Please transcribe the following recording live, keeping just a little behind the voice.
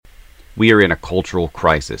We are in a cultural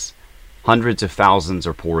crisis. Hundreds of thousands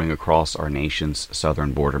are pouring across our nation's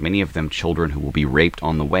southern border, many of them children who will be raped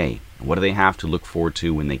on the way. What do they have to look forward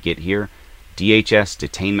to when they get here? DHS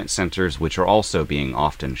detainment centers, which are also being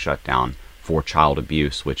often shut down for child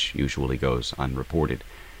abuse, which usually goes unreported.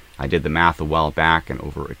 I did the math a while back, and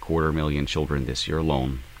over 250,000 children this year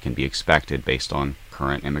alone can be expected, based on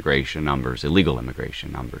current immigration numbers, illegal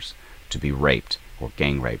immigration numbers, to be raped or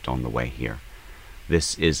gang raped on the way here.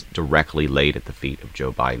 This is directly laid at the feet of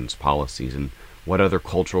Joe Biden's policies. And what other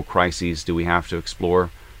cultural crises do we have to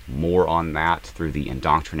explore? More on that through the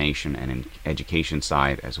indoctrination and education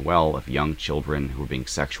side as well, of young children who are being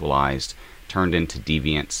sexualized, turned into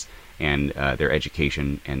deviants, and their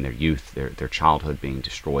education and their youth, their childhood being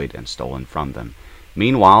destroyed and stolen from them.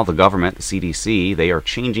 Meanwhile, the government, the CDC, they are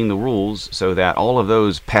changing the rules so that all of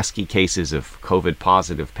those pesky cases of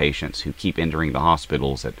COVID-positive patients who keep entering the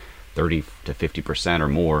hospitals at 30 to 50% or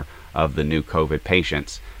more of the new COVID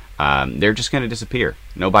patients, they're just going to disappear.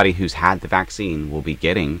 Nobody who's had the vaccine will be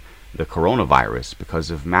getting the coronavirus because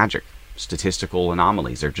of magic, statistical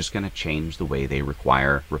anomalies. They're just going to change the way they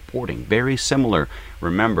require reporting. Very similar.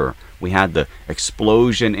 Remember, we had the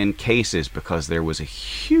explosion in cases because there was a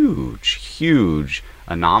huge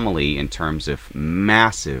anomaly in terms of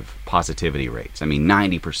massive positivity rates. I mean,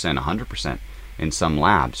 90%, 100% in some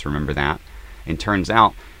labs. Remember that? And turns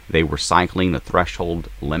out they were cycling the threshold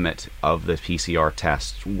limit of the PCR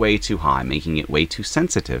tests way too high, making it way too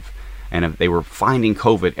sensitive. And they were finding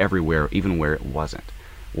COVID everywhere, even where it wasn't.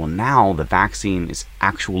 Well, now the vaccine is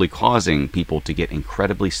actually causing people to get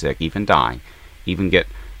incredibly sick, even die, even get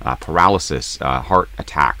paralysis, heart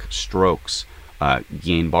attack, strokes,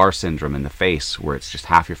 Guillain-Barré syndrome in the face, where it's just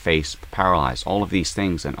half your face paralyzed. All of these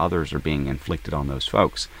things and others are being inflicted on those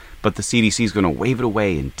folks. But the CDC is going to wave it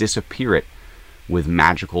away and disappear it with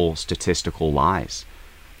magical statistical lies.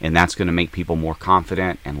 And that's going to make people more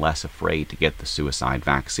confident and less afraid to get the suicide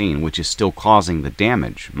vaccine, which is still causing the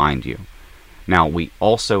damage, mind you. Now, we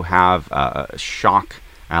also have shock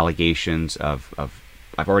allegations of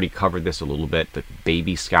I've already covered this a little bit, but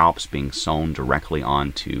baby scalps being sewn directly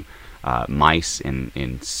onto mice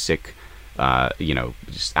in sick,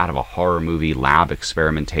 just out of a horror movie lab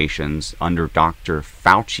experimentations under Dr.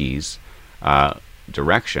 Fauci's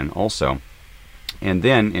direction also. And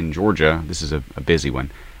then in Georgia, this is a busy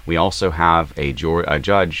one, we also have a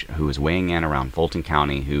judge who is weighing in around Fulton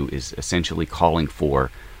County who is essentially calling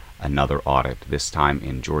for another audit, this time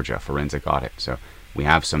in Georgia, forensic audit. So we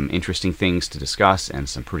have some interesting things to discuss and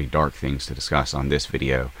some pretty dark things to discuss on this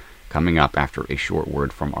video coming up after a short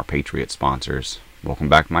word from our Patriot sponsors. Welcome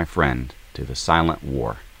back, my friend, to The Silent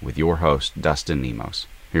War with your host, Dustin Nemos.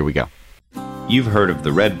 Here we go. You've heard of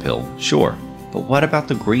the red pill, sure, but what about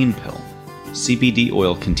the green pill? CBD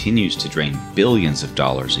oil continues to drain billions of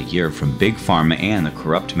dollars a year from big pharma and the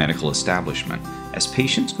corrupt medical establishment as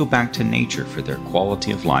patients go back to nature for their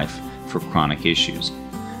quality of life for chronic issues.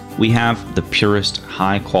 We have the purest,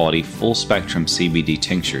 high-quality, full-spectrum CBD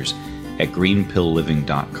tinctures at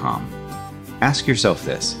greenpillliving.com. Ask yourself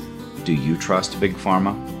this: do you trust Big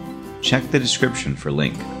Pharma? Check the description for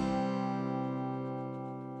link.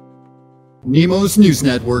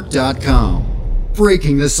 NemosNewsNetwork.com.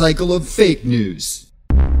 Breaking the cycle of fake news.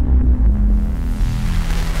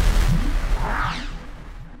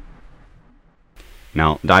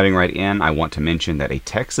 Now, diving right in, I want to mention that a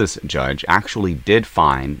Texas judge actually did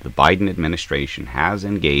find the Biden administration has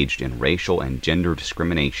engaged in racial and gender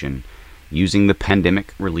discrimination using the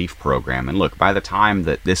Pandemic Relief Program. And look, by the time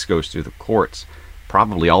that this goes through the courts,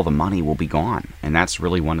 probably all the money will be gone. And that's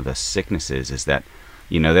really one of the sicknesses, is that,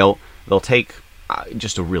 they'll take,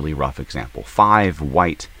 just a really rough example, 5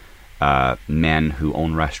 white men who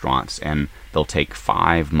own restaurants, and they'll take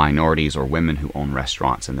 5 minorities or women who own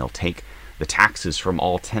restaurants, and they'll take the taxes from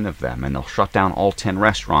all 10 of them, and they'll shut down all 10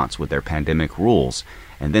 restaurants with their pandemic rules,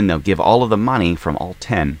 and then they'll give all of the money from all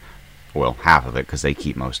 10, well, half of it, because they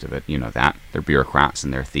keep most of it, that. They're bureaucrats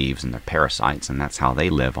and they're thieves and they're parasites, and that's how they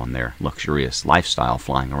live on their luxurious lifestyle,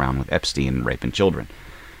 flying around with Epstein and raping children.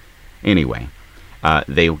 Anyway,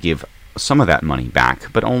 they'll give some of that money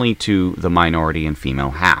back, but only to the minority and female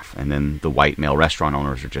half, and then the white male restaurant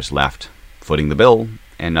owners are just left footing the bill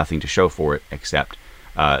and nothing to show for it except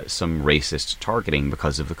some racist targeting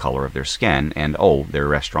because of the color of their skin, and their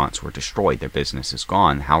restaurants were destroyed, their business is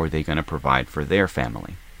gone. How are they going to provide for their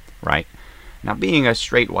family, right? Now, being a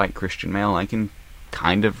straight white Christian male, I can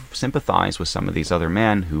kind of sympathize with some of these other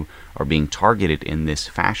men who are being targeted in this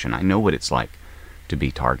fashion. I know what it's like to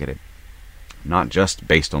be targeted, not just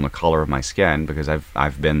based on the color of my skin, because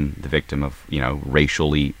I've been the victim of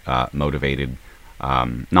racially motivated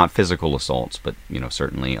Not physical assaults, but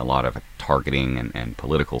certainly a lot of targeting and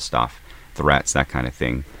political stuff, threats, that kind of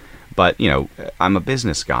thing. But I'm a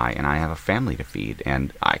business guy and I have a family to feed,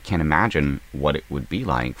 and I can't imagine what it would be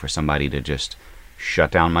like for somebody to just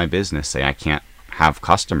shut down my business, say I can't have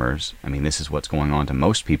customers. I mean, this is what's going on to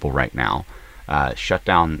most people right now. Shut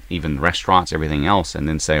down even restaurants, everything else, and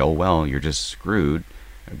then say, oh well, you're just screwed.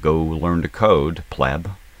 Go learn to code,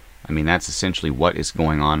 pleb. I mean, that's essentially what is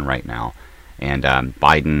going on right now. And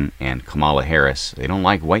Biden and Kamala Harris, they don't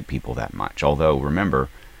like white people that much. Although, remember,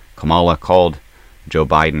 Kamala called Joe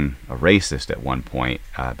Biden a racist at one point,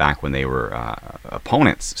 back when they were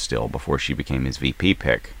opponents still, before she became his VP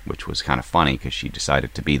pick, which was kind of funny because she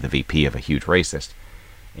decided to be the VP of a huge racist.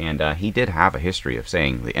 And he did have a history of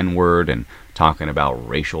saying the N-word and talking about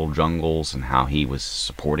racial jungles and how he was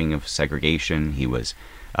supporting of segregation. He was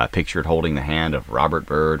pictured holding the hand of Robert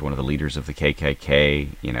Byrd, one of the leaders of the KKK,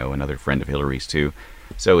 another friend of Hillary's too.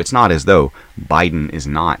 So it's not as though Biden is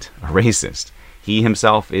not a racist. He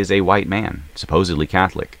himself is a white man, supposedly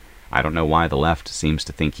Catholic. I don't know why the left seems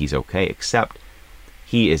to think he's okay, except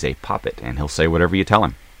he is a puppet and he'll say whatever you tell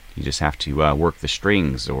him. You just have to work the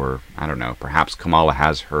strings, or, I don't know, perhaps Kamala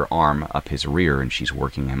has her arm up his rear and she's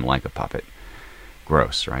working him like a puppet.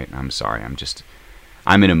 Gross, right? I'm sorry.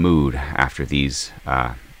 I'm in a mood after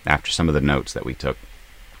after some of the notes that we took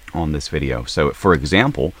on this video. So, for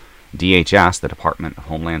example, DHS, the Department of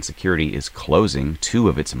Homeland Security, is closing 2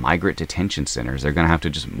 of its migrant detention centers. They're going to have to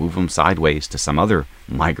just move them sideways to some other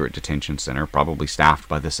migrant detention center, probably staffed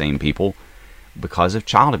by the same people, because of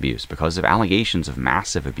child abuse, because of allegations of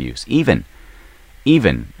massive abuse. Even,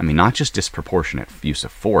 I mean, not just disproportionate use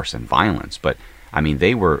of force and violence, but, I mean,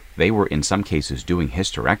 they were in some cases doing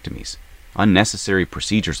hysterectomies. Unnecessary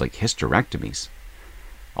procedures like hysterectomies.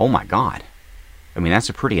 Oh my God. I mean, that's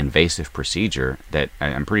a pretty invasive procedure that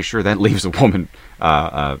I'm pretty sure that leaves a woman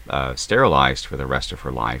sterilized for the rest of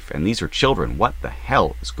her life. And these are children. What the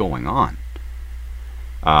hell is going on?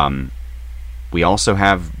 We also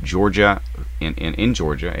have Georgia. In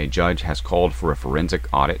Georgia, a judge has called for a forensic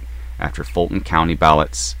audit after Fulton County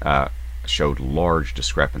ballots showed large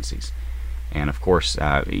discrepancies. And of course,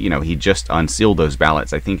 he just unsealed those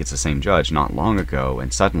ballots. I think it's the same judge not long ago,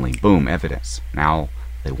 and suddenly, boom, evidence. Now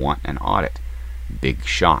they want an audit. Big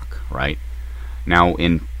shock, right? Now,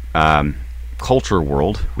 in culture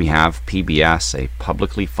world, we have PBS, a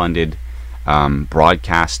publicly funded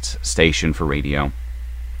broadcast station for radio.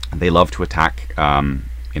 They love to attack,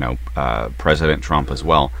 President Trump as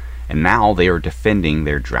well. And now they are defending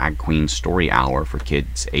their drag queen story hour for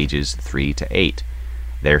kids ages 3 to 8.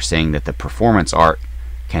 They're saying that the performance art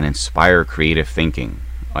can inspire creative thinking.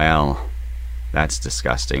 Well, that's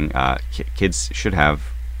disgusting. Kids should have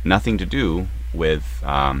nothing to do with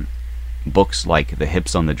books like The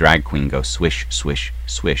Hips on the Drag Queen Go Swish, Swish,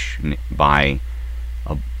 Swish by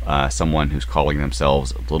someone who's calling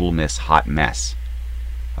themselves Little Miss Hot Mess.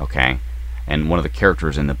 Okay? And one of the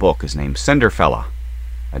characters in the book is named Cinderfella,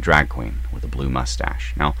 a drag queen with a blue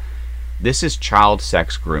mustache. Now, this is child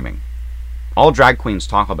sex grooming. All drag queens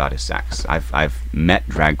talk about is sex. I've met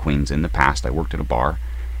drag queens in the past. I worked at a bar,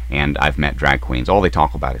 and I've met drag queens. All they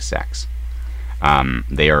talk about is sex.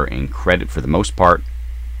 They are for the most part,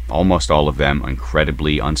 almost all of them,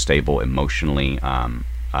 incredibly unstable emotionally,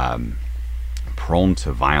 prone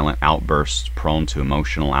to violent outbursts, prone to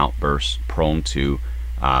emotional outbursts, prone to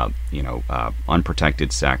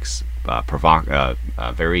unprotected sex,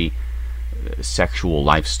 very sexual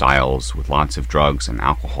lifestyles with lots of drugs and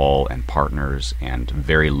alcohol and partners, and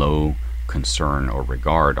very low concern or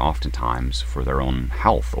regard oftentimes for their own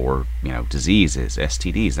health or diseases,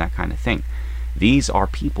 STDs, that kind of thing. These are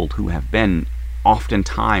people who have been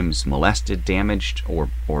oftentimes molested, damaged,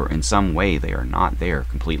 or in some way they are not there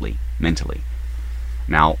completely mentally.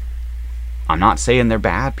 Now, I'm not saying they're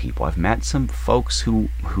bad people. I've met some folks who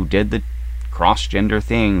did the cross-gender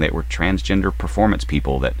thing, that were transgender performance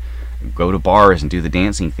people that go to bars and do the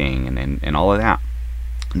dancing thing and all of that.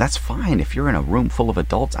 That's fine. If you're in a room full of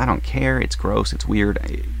adults, I don't care. It's gross. It's weird.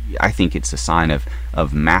 I think it's a sign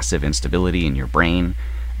of massive instability in your brain.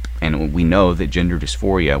 And we know that gender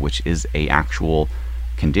dysphoria, which is a actual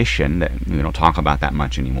condition that we don't talk about that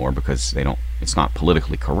much anymore because it's not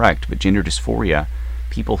politically correct, but gender dysphoria,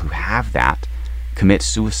 people who have that commit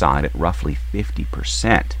suicide at roughly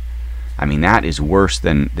 50%. I mean, that is worse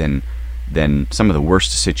than some of the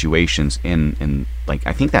worst situations in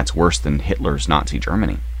I think that's worse than Hitler's Nazi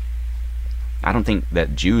Germany. I don't think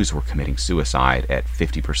that Jews were committing suicide at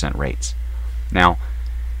 50% rates. Now,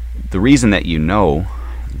 the reason that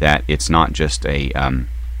that it's not just a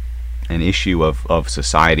an issue of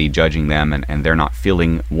society judging them, and they're not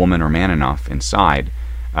feeling woman or man enough inside,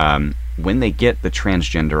 when they get the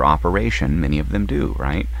transgender operation, many of them do,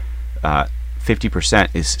 right? 50%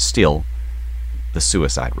 is still the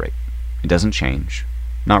suicide rate. It doesn't change.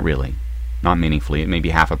 Not really. Not meaningfully. It may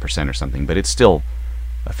be 0.5% or something, but it's still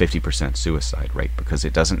a 50% suicide rate because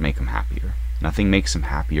it doesn't make them happier. Nothing makes them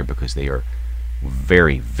happier because they are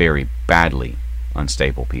very, very badly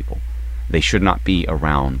unstable people. They should not be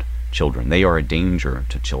around children. They are a danger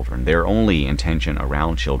to children. Their only intention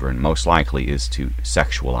around children most likely is to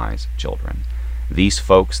sexualize children. These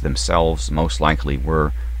folks themselves most likely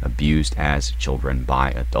were abused as children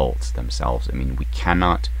by adults themselves. I mean, we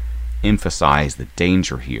cannot emphasize the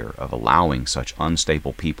danger here of allowing such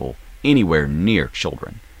unstable people anywhere near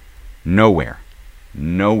children. Nowhere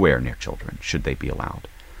near children should they be allowed.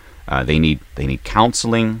 They need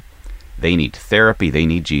counseling, they need therapy, they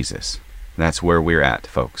need Jesus. That's where we're at,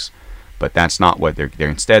 folks. But that's not what they're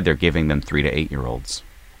instead they're giving them 3 to 8-year-olds.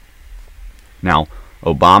 Now,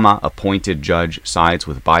 Obama appointed judge sides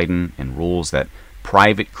with Biden and rules that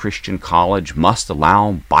private Christian college must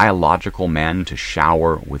allow biological men to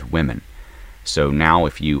shower with women. So now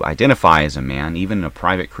if you identify as a man, even in a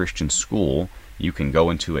private Christian school, you can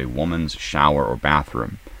go into a woman's shower or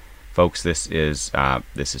bathroom. Folks, this is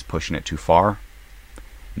pushing it too far.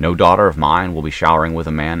 No daughter of mine will be showering with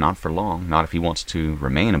a man, not for long, not if he wants to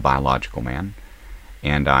remain a biological man.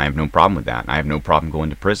 And I have no problem with that. I have no problem going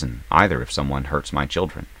to prison either if someone hurts my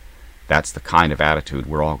children. That's the kind of attitude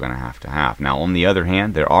we're all going to have. Now, on the other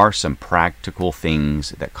hand, there are some practical things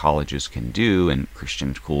that colleges can do and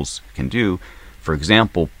Christian schools can do. For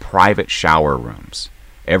example, private shower rooms.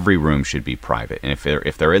 Every room should be private. And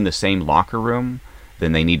if they're in the same locker room,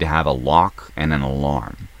 then they need to have a lock and an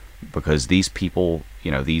alarm. Because these people,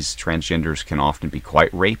 these transgenders can often be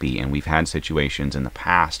quite rapey. And we've had situations in the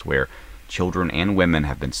past where children and women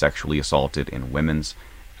have been sexually assaulted in women's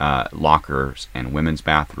lockers and women's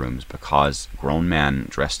bathrooms because grown men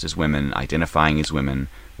dressed as women, identifying as women,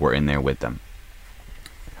 were in there with them,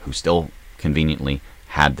 who still conveniently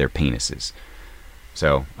had their penises.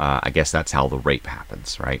 So I guess that's how the rape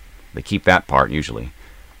happens, right? They keep that part usually.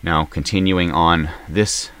 Now, continuing on,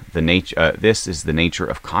 this is the nature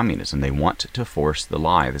of communism. They want to force the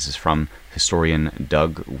lie. This is from historian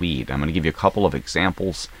Doug Weed. I'm going to give you a couple of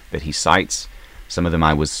examples that he cites. Some of them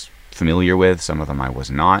I was familiar with, some of them I was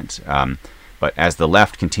not. But as the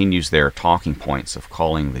left continues their talking points of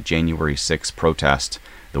calling the January 6th protest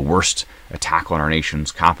the worst attack on our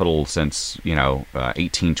nation's capital since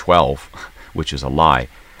 1812, which is a lie.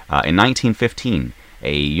 In 1915,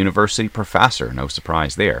 a university professor, no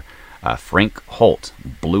surprise there, Frank Holt,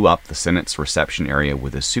 blew up the Senate's reception area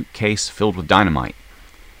with a suitcase filled with dynamite.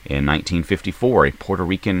 In 1954, Puerto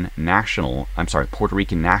Rican nationalists,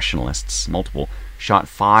 multiple, shot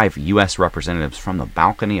 5 U.S. representatives from the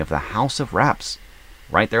balcony of the House of Reps.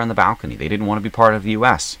 Right there on the balcony. They didn't want to be part of the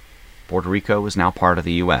U.S. Puerto Rico is now part of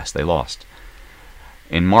the U.S. They lost.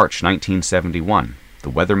 In March 1971, the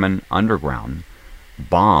Weatherman Underground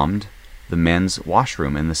bombed the men's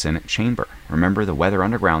washroom in the Senate chamber. Remember, the Weather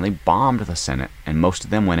Underground, they bombed the Senate, and most of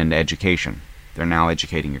them went into education. They're now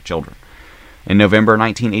educating your children. In November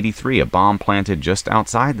 1983, a bomb planted just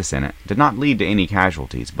outside the Senate did not lead to any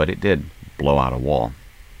casualties, but it did blow out a wall.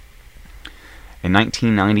 In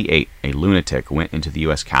 1998, a lunatic went into the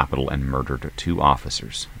U.S. Capitol and murdered 2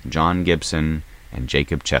 officers, John Gibson and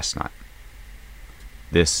Jacob Chestnut.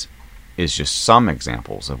 This is just some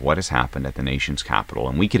examples of what has happened at the nation's capital,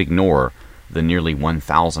 and we could ignore the nearly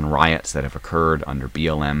 1,000 riots that have occurred under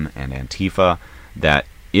BLM and Antifa that,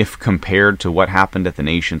 if compared to what happened at the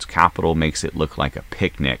nation's capital, makes it look like a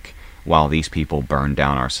picnic, while these people burn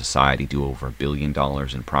down our society, do over $1 billion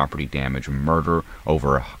in property damage, murder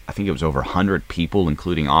over 100 people,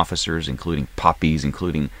 including officers, including puppies,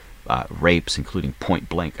 including rapes, including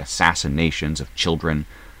point-blank assassinations of children,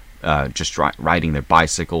 just riding their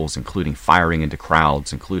bicycles, including firing into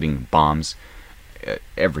crowds, including bombs,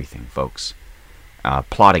 everything, folks.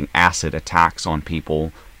 Plotting acid attacks on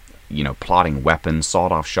people, plotting weapons,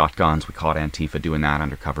 sawed-off shotguns. We caught Antifa doing that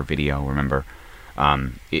undercover video, remember?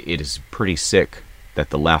 It is pretty sick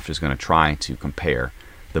that the left is going to try to compare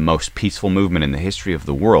the most peaceful movement in the history of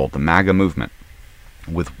the world, the MAGA movement,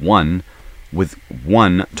 with one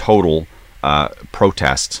total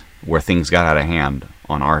protest where things got out of hand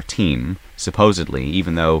on our team, supposedly,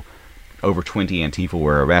 even though over 20 Antifa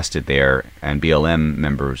were arrested there and BLM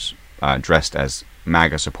members dressed as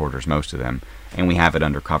MAGA supporters, most of them, and we have it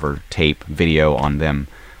undercover tape, video on them,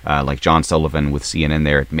 like John Sullivan with CNN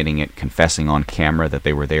there admitting it, confessing on camera that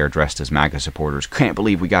they were there dressed as MAGA supporters. Can't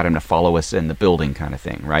believe we got him to follow us in the building kind of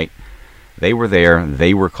thing, right? They were there.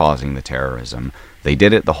 They were causing the terrorism. They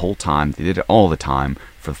did it the whole time. They did it all the time.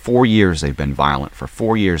 For 4 years, they've been violent. For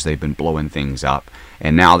 4 years, they've been blowing things up.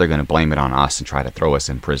 And now they're going to blame it on us and try to throw us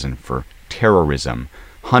in prison for terrorism.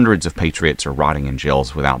 Hundreds of patriots are rotting in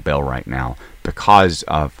jails without bail right now because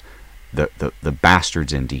of the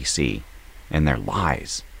bastards in D.C. and their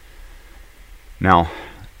lies. Now,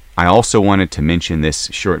 I also wanted to mention this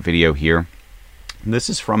short video here. This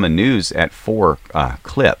is from a News at 4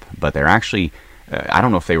 clip, but they're actually, I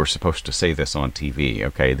don't know if they were supposed to say this on TV,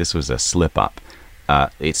 okay? This was a slip-up.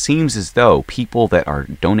 It seems as though people that are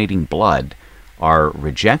donating blood are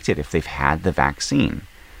rejected if they've had the vaccine.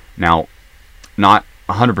 Now, not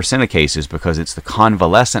 100% of cases, because it's the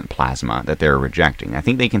convalescent plasma that they're rejecting. I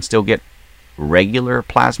think they can still get regular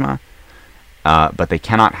plasma, but they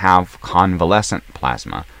cannot have convalescent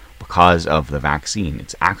plasma because of the vaccine.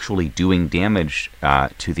 It's actually doing damage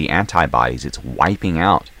to the antibodies. It's wiping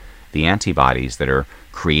out the antibodies that are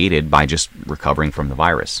created by just recovering from the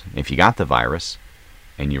virus. If you got the virus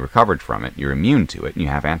and you recovered from it, you're immune to it, and you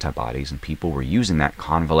have antibodies, and people were using that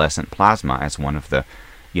convalescent plasma as one of the,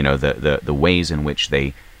 you know, the ways in which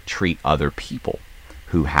they treat other people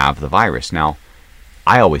who have the virus. Now,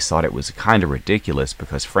 I always thought it was kind of ridiculous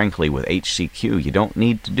because, frankly, with HCQ, you don't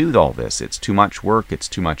need to do all this. It's too much work. It's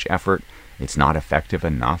too much effort. It's not effective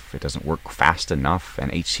enough. It doesn't work fast enough.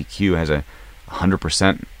 And HCQ has a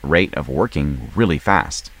 100% rate of working really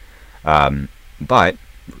fast. But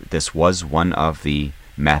this was one of the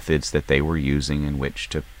methods that they were using in which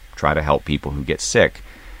to try to help people who get sick.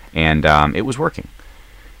 And it was working.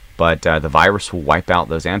 But the virus will wipe out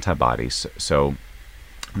those antibodies.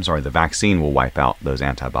 The vaccine will wipe out those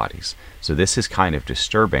antibodies. So this is kind of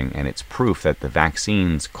disturbing, and it's proof that the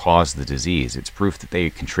vaccines cause the disease. It's proof that they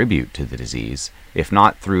contribute to the disease, if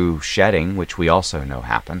not through shedding, which we also know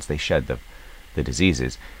happens. They shed the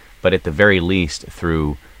diseases, but at the very least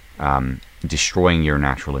through destroying your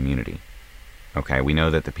natural immunity. Okay, we know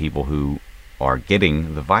that the people who are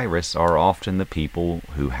getting the virus are often the people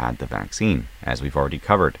who had the vaccine, as we've already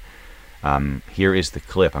covered. Here is the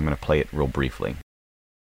clip. I'm going to play it real briefly.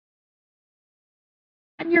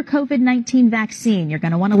 Your COVID-19 vaccine, you're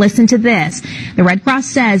going to want to listen to this. The Red Cross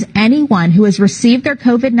says anyone who has received their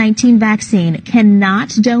COVID-19 vaccine cannot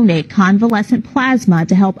donate convalescent plasma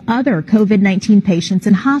to help other COVID-19 patients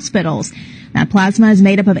in hospitals. That plasma is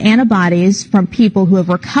made up of antibodies from people who have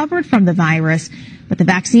recovered from the virus, but the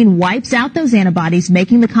vaccine wipes out those antibodies,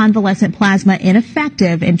 making the convalescent plasma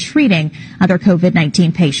ineffective in treating other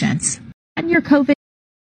COVID-19 patients. And your COVID.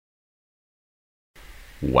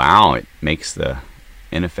 Wow, it makes it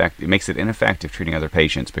ineffective treating other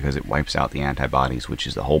patients because it wipes out the antibodies, which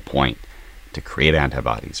is the whole point, to create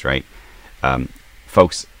antibodies, right?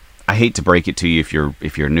 Folks, I hate to break it to you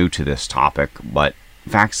if you're new to this topic, but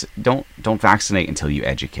don't vaccinate until you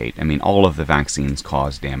educate. I mean, all of the vaccines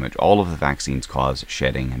cause damage. All of the vaccines cause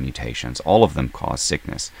shedding and mutations. All of them cause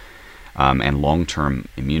sickness and long-term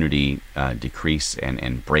immunity decrease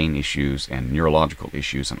and brain issues and neurological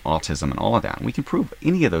issues and autism and all of that. And we can prove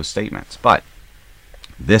any of those statements, but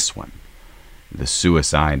this one, the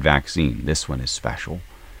suicide vaccine, this one is special.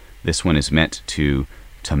 This one is meant to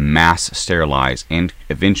mass sterilize and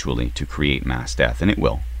eventually to create mass death, and it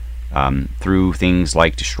will. Through things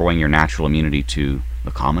like destroying your natural immunity to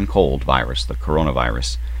the common cold virus, the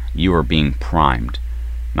coronavirus, you are being primed,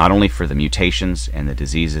 not only for the mutations and the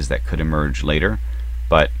diseases that could emerge later,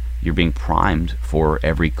 but you're being primed for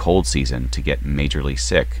every cold season to get majorly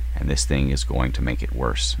sick, and this thing is going to make it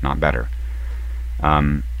worse, not better.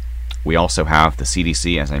 We also have the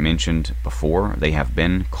CDC, as I mentioned before. They have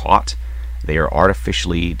been caught. They are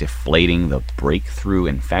artificially deflating the breakthrough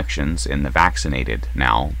infections in the vaccinated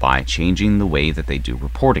now by changing the way that they do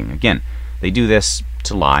reporting. Again, they do this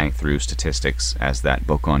to lie through statistics, as that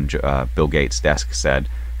book on Bill Gates' desk said,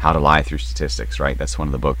 How to Lie Through Statistics, right? That's one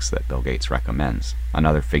of the books that Bill Gates recommends.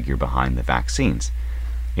 Another figure behind the vaccines.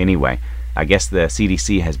 Anyway, I guess the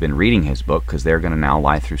CDC has been reading his book because they're going to now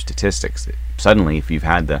lie through statistics. Suddenly, if you've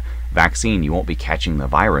had the vaccine, you won't be catching the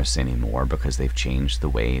virus anymore because they've changed the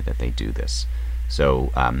way that they do this.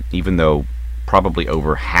 So even though probably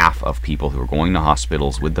over half of people who are going to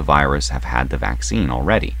hospitals with the virus have had the vaccine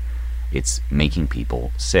already, it's making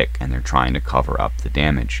people sick, and they're trying to cover up the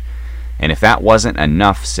damage. And if that wasn't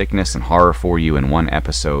enough sickness and horror for you in one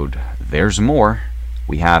episode, there's more.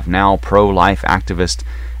 We have now pro-life activist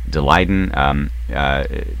Daleiden,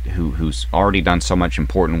 who's already done so much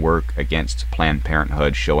important work against Planned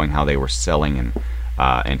Parenthood, showing how they were selling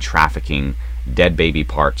and trafficking dead baby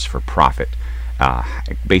parts for profit.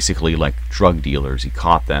 Basically like drug dealers. He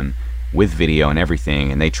caught them with video and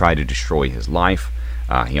everything, and they tried to destroy his life.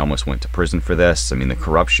 He almost went to prison for this. I mean, the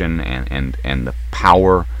corruption and the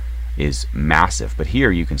power is massive. But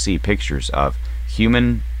here you can see pictures of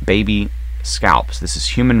human baby scalps. This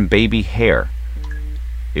is human baby hair.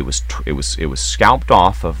 It was scalped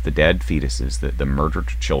off of the dead fetuses, the murdered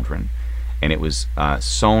children, and it was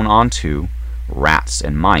sewn onto rats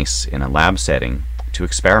and mice in a lab setting to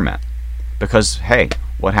experiment. Because hey,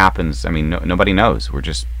 what happens? I mean, nobody knows.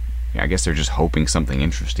 I guess they're just hoping something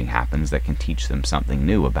interesting happens that can teach them something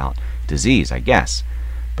new about disease, I guess.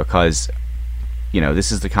 Because,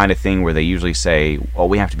 this is the kind of thing where they usually say, oh,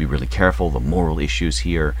 we have to be really careful, the moral issues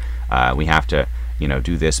here, we have to,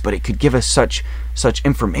 do this, but it could give us such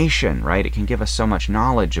information, right? It can give us so much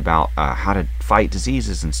knowledge about how to fight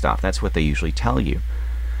diseases and stuff. That's what they usually tell you.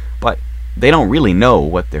 But they don't really know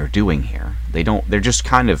what they're doing here. They're just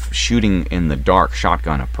kind of shooting in the dark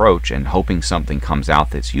shotgun approach and hoping something comes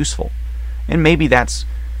out that's useful. And maybe that's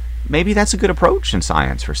a good approach in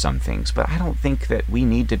science for some things, but I don't think that we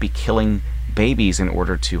need to be killing babies in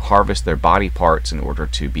order to harvest their body parts, in order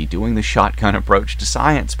to be doing the shotgun approach to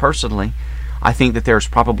science. Personally, I think that there's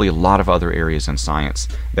probably a lot of other areas in science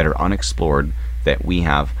that are unexplored that we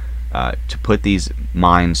have to put these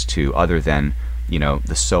minds to, other than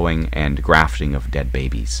the sewing and grafting of dead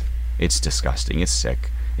babies. It's disgusting. It's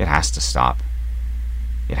sick. It has to stop.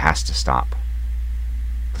 It has to stop.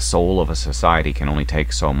 The soul of a society can only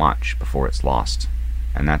take so much before it's lost.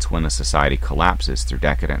 And that's when a society collapses through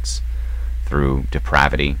decadence, through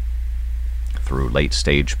depravity, through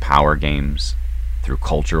late-stage power games, through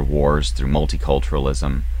culture wars, through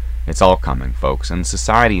multiculturalism. It's all coming, folks, and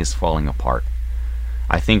society is falling apart.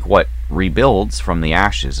 I think what rebuilds from the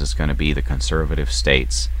ashes is going to be the conservative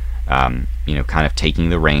states, kind of taking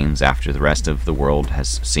the reins after the rest of the world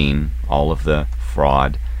has seen all of the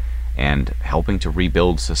fraud, and helping to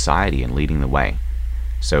rebuild society and leading the way.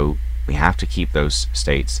 So we have to keep those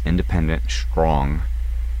states independent, strong,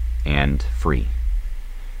 and free.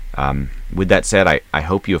 With that said, I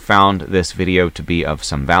hope you found this video to be of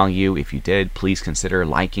some value. If you did, please consider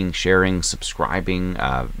liking, sharing, subscribing.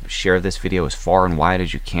 Share this video as far and wide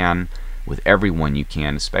as you can with everyone you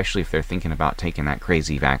can, especially if they're thinking about taking that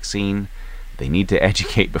crazy vaccine. They need to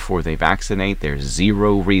educate before they vaccinate. There's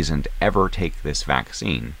zero reason to ever take this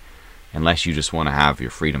vaccine unless you just want to have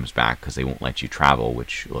your freedoms back because they won't let you travel,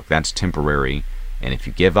 which, look, that's temporary, and if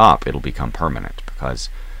you give up, it'll become permanent, because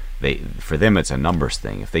for them it's a numbers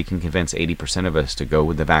thing. If they can convince 80% of us to go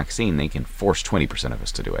with the vaccine, they can force 20% of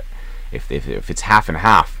us to do it. If it's half and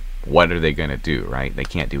half, what are they going to do, right? They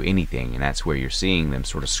can't do anything, and that's where you're seeing them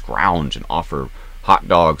sort of scrounge and offer hot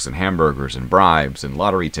dogs and hamburgers and bribes and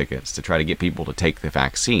lottery tickets to try to get people to take the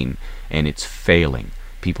vaccine, and it's failing.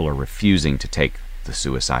 People are refusing to take the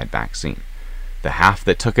suicide vaccine. The half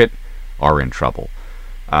that took it are in trouble.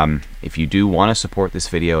 If you do want to support this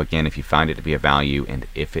video, again, if you find it to be of value, and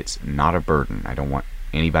if it's not a burden, I don't want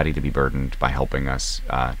anybody to be burdened by helping us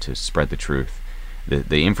to spread the truth.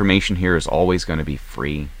 The information here is always going to be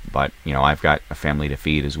free, but I've got a family to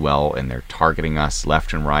feed as well, and they're targeting us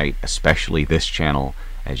left and right, especially this channel.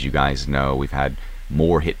 As you guys know, we've had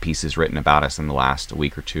more hit pieces written about us in the last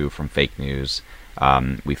week or two from fake news.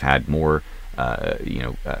 We've had more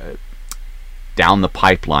down the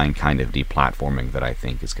pipeline kind of deplatforming that I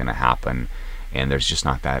think is going to happen, and there's just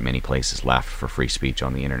not that many places left for free speech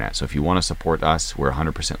on the internet. So if you want to support us, we're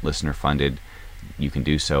 100% listener funded. You can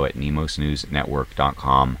do so at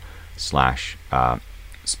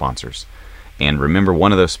nemosnewsnetwork.com/sponsors. And remember,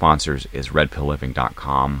 one of those sponsors is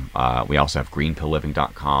redpillliving.com. We also have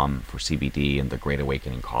greenpillliving.com for CBD and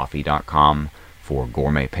thegreatawakeningcoffee.com for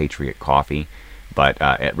gourmet patriot coffee. But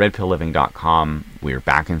at redpillliving.com, we're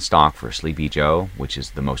back in stock for Sleepy Joe, which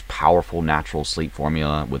is the most powerful natural sleep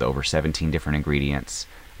formula with over 17 different ingredients,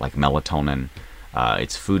 like melatonin.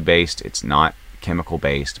 It's food-based, it's not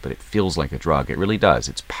chemical-based, but it feels like a drug. It really does.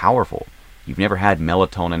 It's powerful. You've never had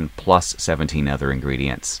melatonin plus 17 other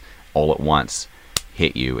ingredients all at once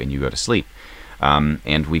hit you and you go to sleep.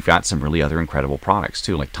 And we've got some really other incredible products,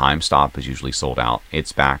 too, like Time Stop is usually sold out.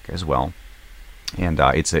 It's back as well. And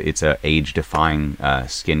it's a age-defying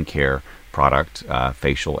skincare product,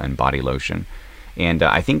 facial and body lotion. And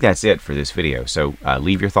I think that's it for this video. So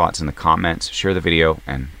leave your thoughts in the comments, share the video,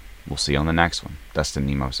 and we'll see you on the next one. Dustin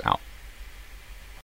Nemos out.